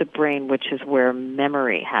cortex of the brain, which is where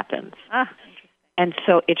memory happens. And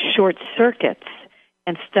so it short circuits.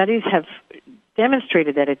 And studies have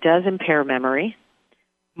demonstrated that it does impair memory.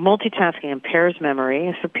 Multitasking impairs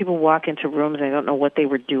memory. So people walk into rooms and they don't know what they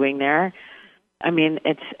were doing there. I mean,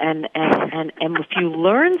 it's and if you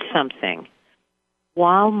learn something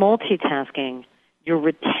while multitasking, your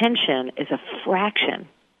retention is a fraction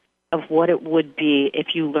of what it would be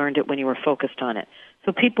if you learned it when you were focused on it.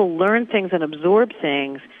 So people learn things and absorb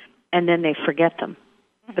things, and then they forget them.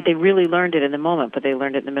 But they really learned it in the moment, but they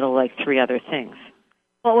learned it in the middle of like 3 other things.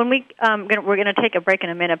 Well, when we're going to take a break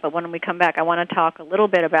in a minute, but when we come back, I want to talk a little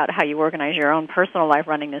bit about how you organize your own personal life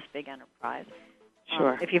running this big enterprise.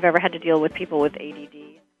 Sure. If you've ever had to deal with people with ADD,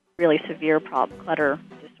 really severe clutter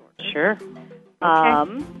disorder. Sure.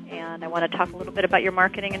 Okay. And I want to talk a little bit about your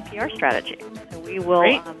marketing and PR strategy. So we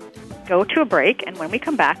will go to a break, and when we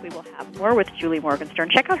come back, we will have more with Julie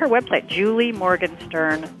Morgenstern. Check out her website,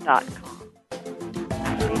 juliemorgenstern.com.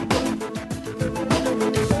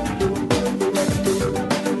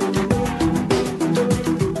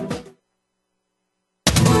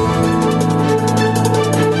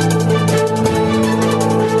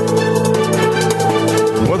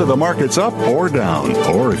 The market's up or down,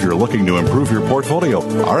 or if you're looking to improve your portfolio,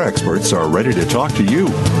 our experts are ready to talk to you.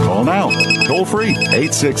 Call now. Toll free,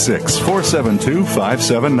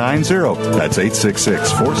 866-472-5790. That's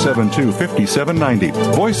 866-472-5790.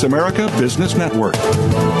 Voice America Business Network.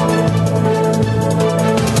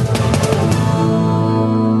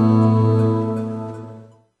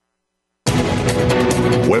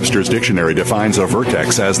 Webster's Dictionary defines a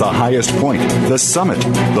vertex as the highest point, the summit.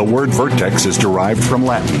 The word vertex is derived from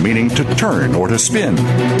Latin, meaning to turn or to spin.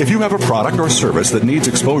 If you have a product or service that needs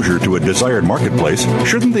exposure to a desired marketplace,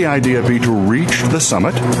 shouldn't the idea be to reach the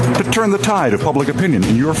summit? To turn the tide of public opinion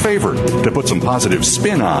in your favor? To put some positive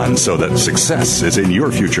spin on so that success is in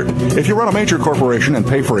your future? If you run a major corporation and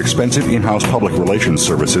pay for expensive in-house public relations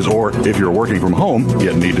services, or if you're working from home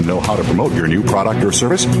yet need to know how to promote your new product or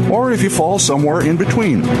service, or if you fall somewhere in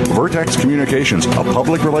between, Vertex Communications, a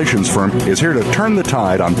public relations firm, is here to turn the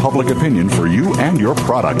tide on public opinion for you and your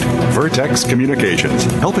product. Vertex Communications,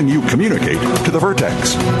 helping you communicate to the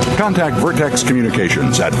Vertex. Contact Vertex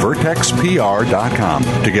Communications at vertexpr.com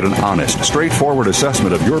to get an honest, straightforward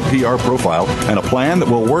assessment of your PR profile and a plan that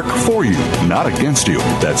will work for you, not against you.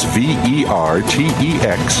 That's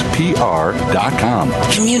vertexpr.com.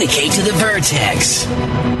 Communicate to the Vertex.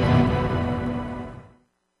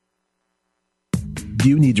 Do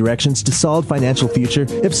you need directions to solid financial future?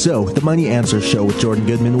 If so, the Money Answer Show with Jordan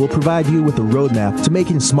Goodman will provide you with a roadmap to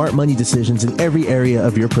making smart money decisions in every area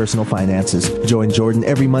of your personal finances. Join Jordan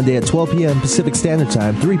every Monday at 12 p.m. Pacific Standard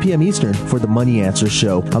Time, 3 p.m. Eastern for the Money Answer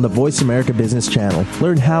Show on the Voice America Business Channel.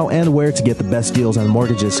 Learn how and where to get the best deals on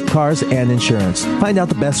mortgages, cars, and insurance. Find out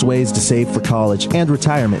the best ways to save for college and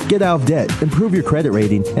retirement. Get out of debt, improve your credit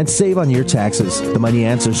rating, and save on your taxes. The Money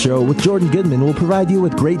Answer Show with Jordan Goodman will provide you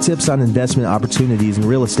with great tips on investment opportunities in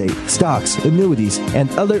real estate, stocks, annuities, and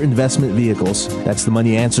other investment vehicles. That's the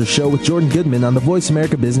Money Answer Show with Jordan Goodman on the Voice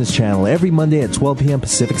America Business Channel every Monday at 12 p.m.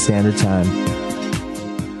 Pacific Standard Time.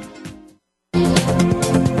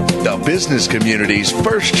 The business community's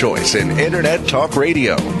first choice in Internet Talk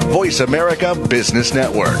Radio. Voice America Business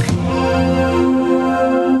Network.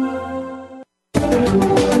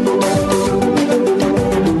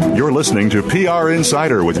 Listening to PR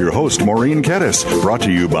Insider with your host, Maureen Kedes, brought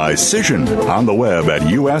to you by Cision on the web at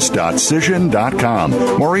us.cision.com.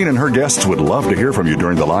 Maureen and her guests would love to hear from you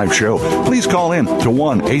during the live show. Please call in to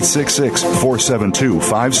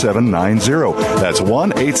 1-866-472-5790. That's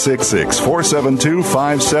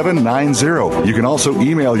 1-866-472-5790. You can also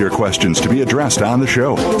email your questions to be addressed on the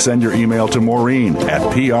show. Send your email to Maureen at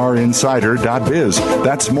prinsider.biz.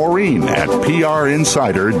 That's Maureen at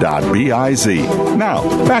prinsider.biz.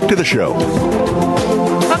 Now, back to the show.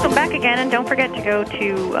 Welcome back again, and don't forget to go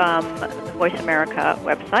to the Voice America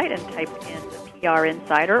website and type in PR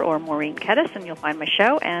Insider or Maureen Kedes, and you'll find my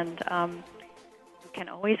show. And you can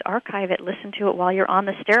always archive it, listen to it while you're on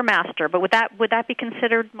the Stairmaster. But would that be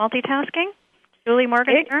considered multitasking? Julie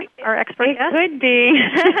Morgenstern, our expert guest? It could be.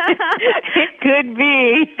 It could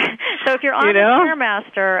be. So if you're on the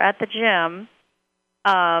Stairmaster at the gym.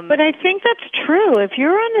 But I think that's true. If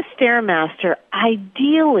you're on the Stairmaster,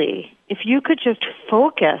 ideally, if you could just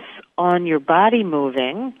focus on your body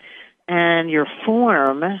moving and your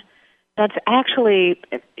form, that's actually,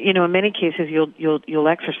 in many cases, you'll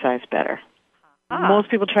exercise better. Most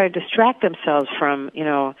people try to distract themselves from,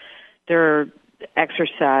 their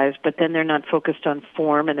exercise, but then they're not focused on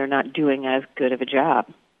form and they're not doing as good of a job.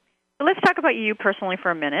 So let's talk about you personally for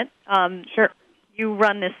a minute. Sure. You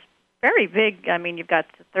run this very big, you've got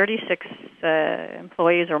 36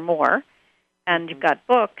 employees or more, and you've got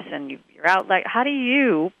books, and you're out. How do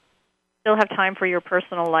you still have time for your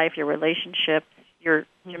personal life, your relationships, your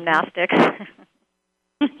gymnastics?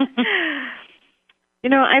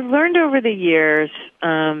 I've learned over the years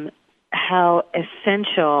how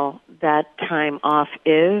essential that time off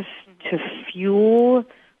is to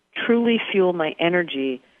truly fuel my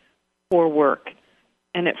energy for work.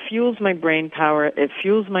 And it fuels my brain power. It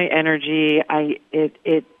fuels my energy.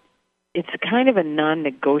 It's kind of a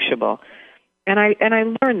non-negotiable. And I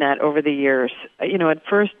learned that over the years. At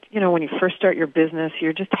first, when you first start your business,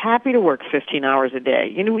 you're just happy to work 15 hours a day.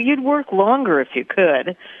 You'd work longer if you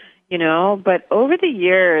could, But over the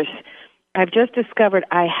years, I've just discovered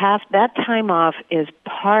that time off is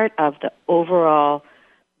part of the overall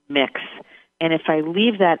mix. And if I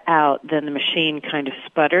leave that out, then the machine kind of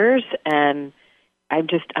sputters, and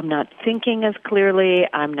I'm not thinking as clearly.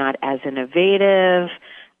 I'm not as innovative.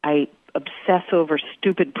 I obsess over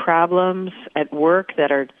stupid problems at work that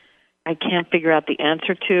I can't figure out the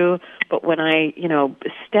answer to. But when I,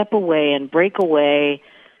 step away and break away,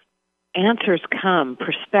 answers come,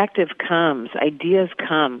 perspective comes, ideas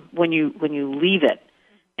come when you leave it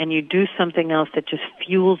and you do something else that just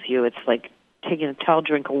fuels you. It's like taking a tall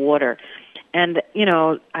drink of water. And,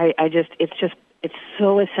 it's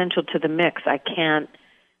so essential to the mix. I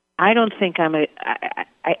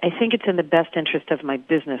think it's in the best interest of my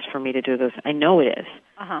business for me to do this. I know it is.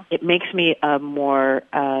 Uh-huh. It makes me a more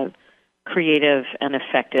creative and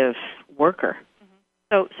effective worker.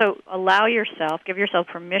 Mm-hmm. So give yourself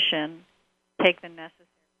permission to take the necessary.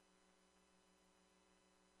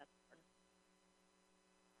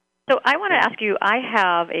 So I want to ask you, I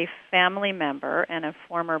have a family member and a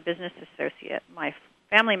former business associate. My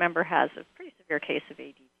family member has a pretty severe case of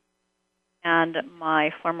ADD, and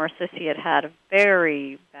my former associate had a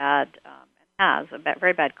very bad,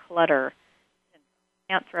 very bad clutter syndrome.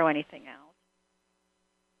 Can't throw anything out.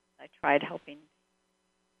 I tried helping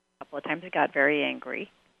a couple of times. It got very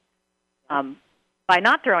angry by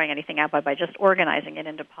not throwing anything out, but by just organizing it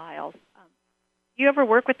into piles. Do you ever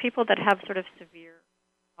work with people that have sort of severe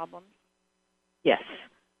problems? Yes,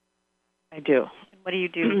 I do. And what do you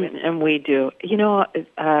do? And we do.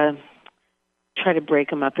 Try to break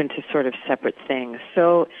them up into sort of separate things.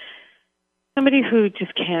 So somebody who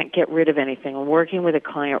just can't get rid of anything. I'm working with a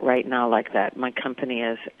client right now like that. My company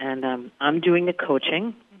is. And I'm doing the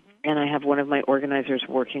coaching, and I have one of my organizers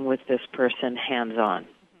working with this person hands-on.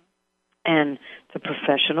 And it's a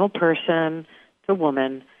professional person. It's a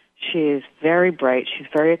woman. She's very bright. She's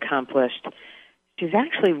very accomplished. She's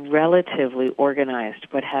actually relatively organized,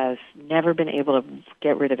 but has never been able to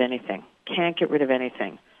get rid of anything. Can't get rid of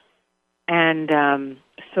anything. And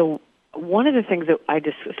so one of the things that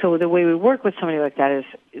so the way we work with somebody like that is,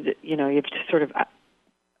 you have to sort of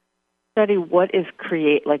study what is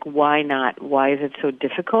why not? Why is it so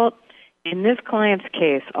difficult? In this client's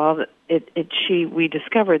case, we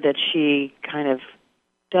discovered that she kind of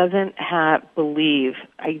doesn't believe,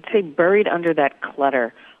 I'd say buried under that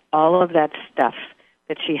clutter, all of that stuff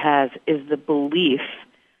that she has is the belief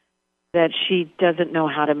that she doesn't know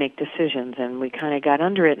how to make decisions. And we kind of got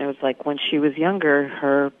under it, and it was like when she was younger,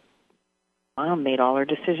 her mom made all her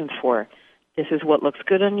decisions for her. This is what looks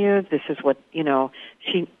good on you. This is what,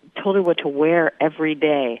 she told her what to wear every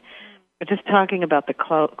day. We're just talking about the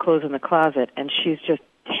clothes in the closet, and she's just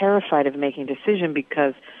terrified of making a decision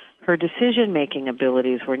because her decision-making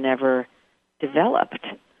abilities were never developed.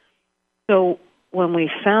 So when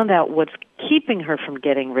we found out what's keeping her from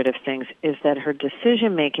getting rid of things is that her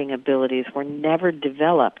decision-making abilities were never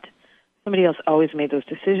developed. Somebody else always made those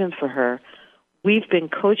decisions for her. We've been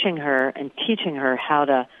coaching her and teaching her how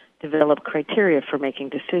to develop criteria for making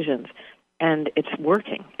decisions, and it's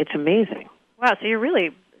working. It's amazing. Wow, so you're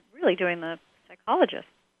really doing the psychologist.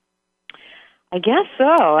 I guess so.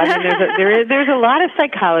 I mean, there's a lot of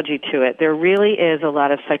psychology to it. There really is a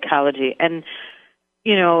lot of psychology, and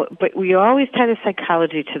but we always tie the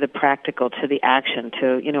psychology to the practical, to the action.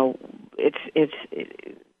 To it's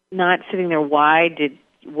not sitting there. What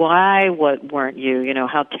weren't you?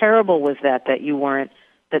 How terrible was that you weren't,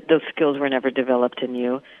 that those skills were never developed in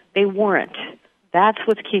you? They weren't. That's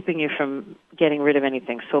what's keeping you from getting rid of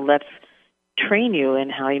anything. So let's train you in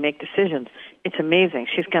how you make decisions. It's amazing.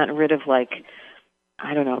 She's gotten rid of about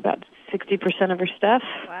 60% of her stuff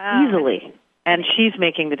easily, and she's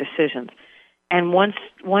making the decisions. And once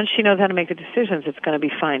she knows how to make the decisions, it's going to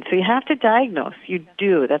be fine. So you have to diagnose. You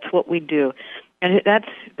do. That's what we do. And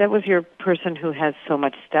that was your person who has so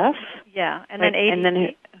much stuff. Yeah, and then ADD. And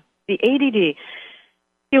then the ADD.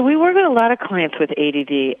 Yeah, we work with a lot of clients with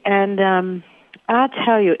ADD, and I'll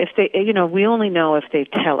tell you, if they, we only know if they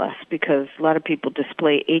tell us, because a lot of people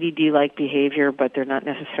display ADD-like behavior, but they're not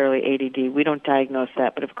necessarily ADD. We don't diagnose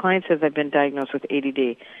that. But if a client says, I've been diagnosed with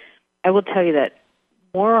ADD, I will tell you that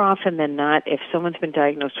more often than not, if someone's been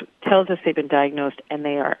diagnosed, tells us they've been diagnosed and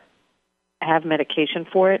they have medication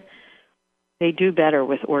for it, they do better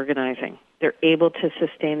with organizing. They're able to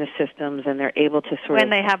sustain the systems, and they're able to when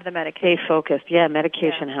they have the medication. Stay focused. Yeah,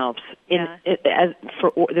 medication helps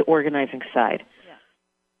for the organizing side.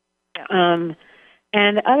 Yeah.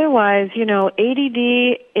 And otherwise,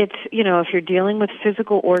 ADD, it's, if you're dealing with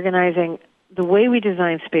physical organizing, the way we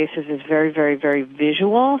design spaces is very, very, very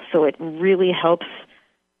visual, so it really helps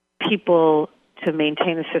people to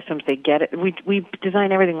maintain the systems. They get it. We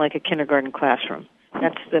design everything like a kindergarten classroom.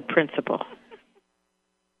 That's the principle.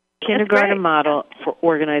 Kindergarten model for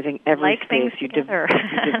organizing every space. You divide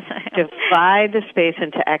the space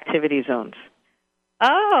into activity zones.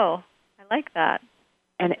 Oh, I like that.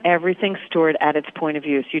 And everything's stored at its point of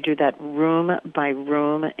use. You do that room by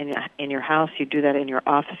room in your house. You do that in your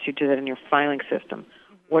office. You do that in your filing system.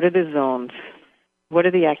 Mm-hmm. What are the zones? What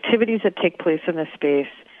are the activities that take place in the space?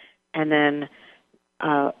 And then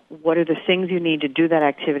what are the things you need to do that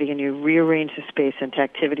activity? And you rearrange the space into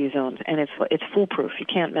activity zones. And it's foolproof. You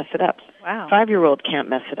can't mess it up. Wow. 5-year-old can't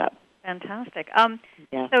mess it up. Fantastic.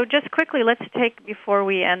 So just quickly, before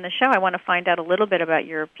we end the show, I want to find out a little bit about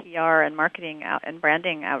your PR and marketing and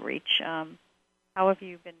branding outreach. What have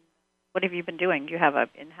you been doing? Do you have an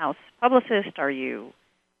in-house publicist? Are you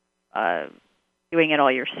doing it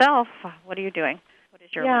all yourself? What are you doing? What is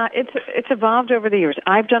your... Yeah, it's evolved over the years.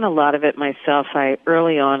 I've done a lot of it myself.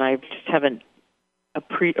 Early on, I just haven't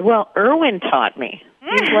Irwin taught me.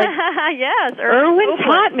 Yes, Irwin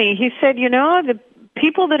taught me. He said, the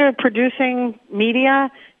people that are producing media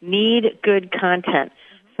need good content.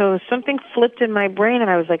 So something flipped in my brain, and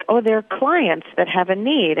I was like, there are clients that have a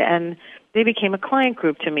need, and they became a client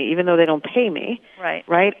group to me, even though they don't pay me. Right.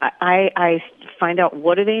 Right? I find out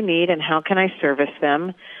what do they need and how can I service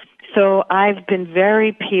them. So I've been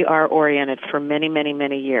very PR-oriented for many, many,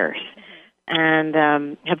 many years, and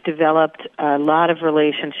have developed a lot of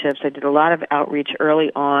relationships. I did a lot of outreach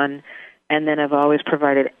early on, and then I've always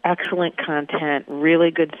provided excellent content,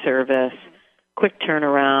 really good service, quick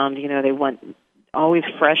turnaround. They want always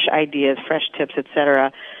fresh ideas, fresh tips,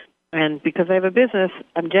 etc. And because I have a business,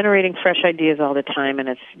 I'm generating fresh ideas all the time, and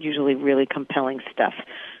it's usually really compelling stuff.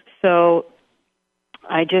 So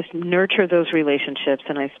I just nurture those relationships,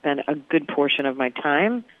 and I spend a good portion of my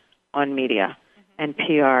time on media and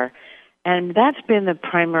PR. And that's been the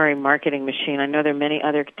primary marketing machine. I know there are many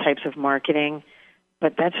other types of marketing,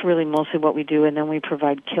 but that's really mostly what we do. And then we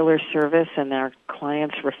provide killer service, and our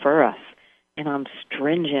clients refer us. And I'm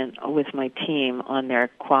stringent with my team on their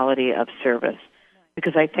quality of service,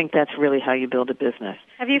 because I think that's really how you build a business.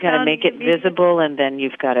 You've got to make it visible, and then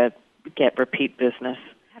you've got to get repeat business.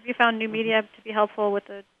 Have you found new media to be helpful with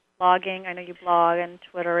the blogging? I know you blog and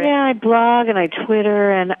Twitter. Yeah, I blog and I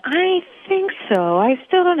Twitter, and I think so. I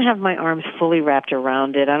still don't have my arms fully wrapped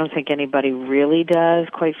around it. I don't think anybody really does,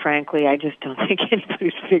 quite frankly. I just don't think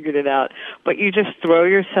anybody's figured it out. But you just throw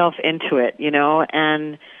yourself into it,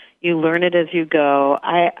 and you learn it as you go.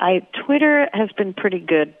 Twitter has been pretty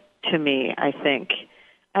good to me, I think.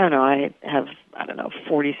 I don't know, I have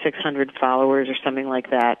 4,600 followers or something like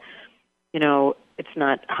that. It's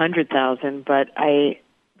not 100,000, but it's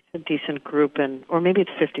a decent group, or maybe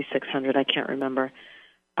it's 5,600, I can't remember.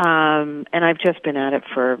 And I've just been at it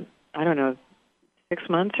for, 6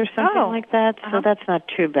 months or something like that, so that's not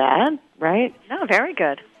too bad, right? No, very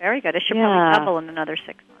good, very good. It should probably double in another 6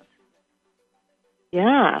 months.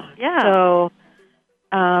 Yeah. So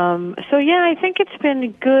I think it's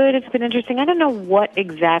been good. It's been interesting. I don't know what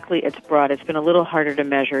exactly it's brought. It's been a little harder to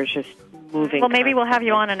measure. It's just moving. Well, maybe we'll have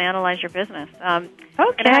you on and analyze your business.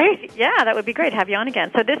 Okay. That would be great. Have you on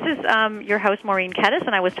again. So this is your host, Maureen Kedes,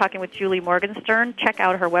 and I was talking with Julie Morgenstern. Check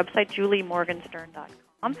out her website,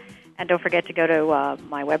 juliemorgenstern.com. And don't forget to go to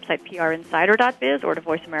my website, prinsider.biz, or to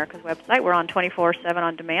Voice America's website. We're on 24/7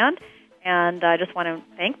 on demand. And I just want to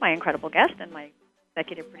thank my incredible guest and my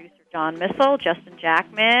executive producer, John Missel, Justin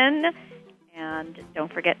Jackman, and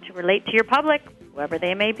don't forget to relate to your public, whoever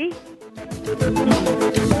they may be.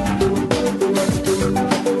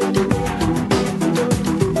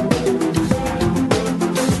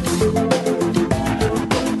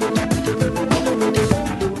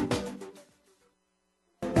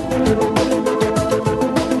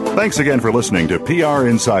 Thanks again for listening to PR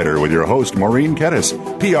Insider with your host, Maureen Kedes.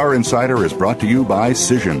 PR Insider is brought to you by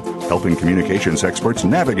Cision, helping communications experts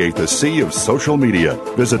navigate the sea of social media.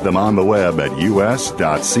 Visit them on the web at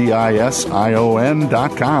us.cision.com.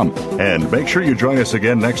 And make sure you join us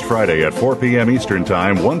again next Friday at 4 p.m. Eastern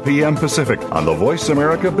Time, 1 p.m. Pacific on the Voice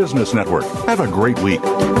America Business Network. Have a great week.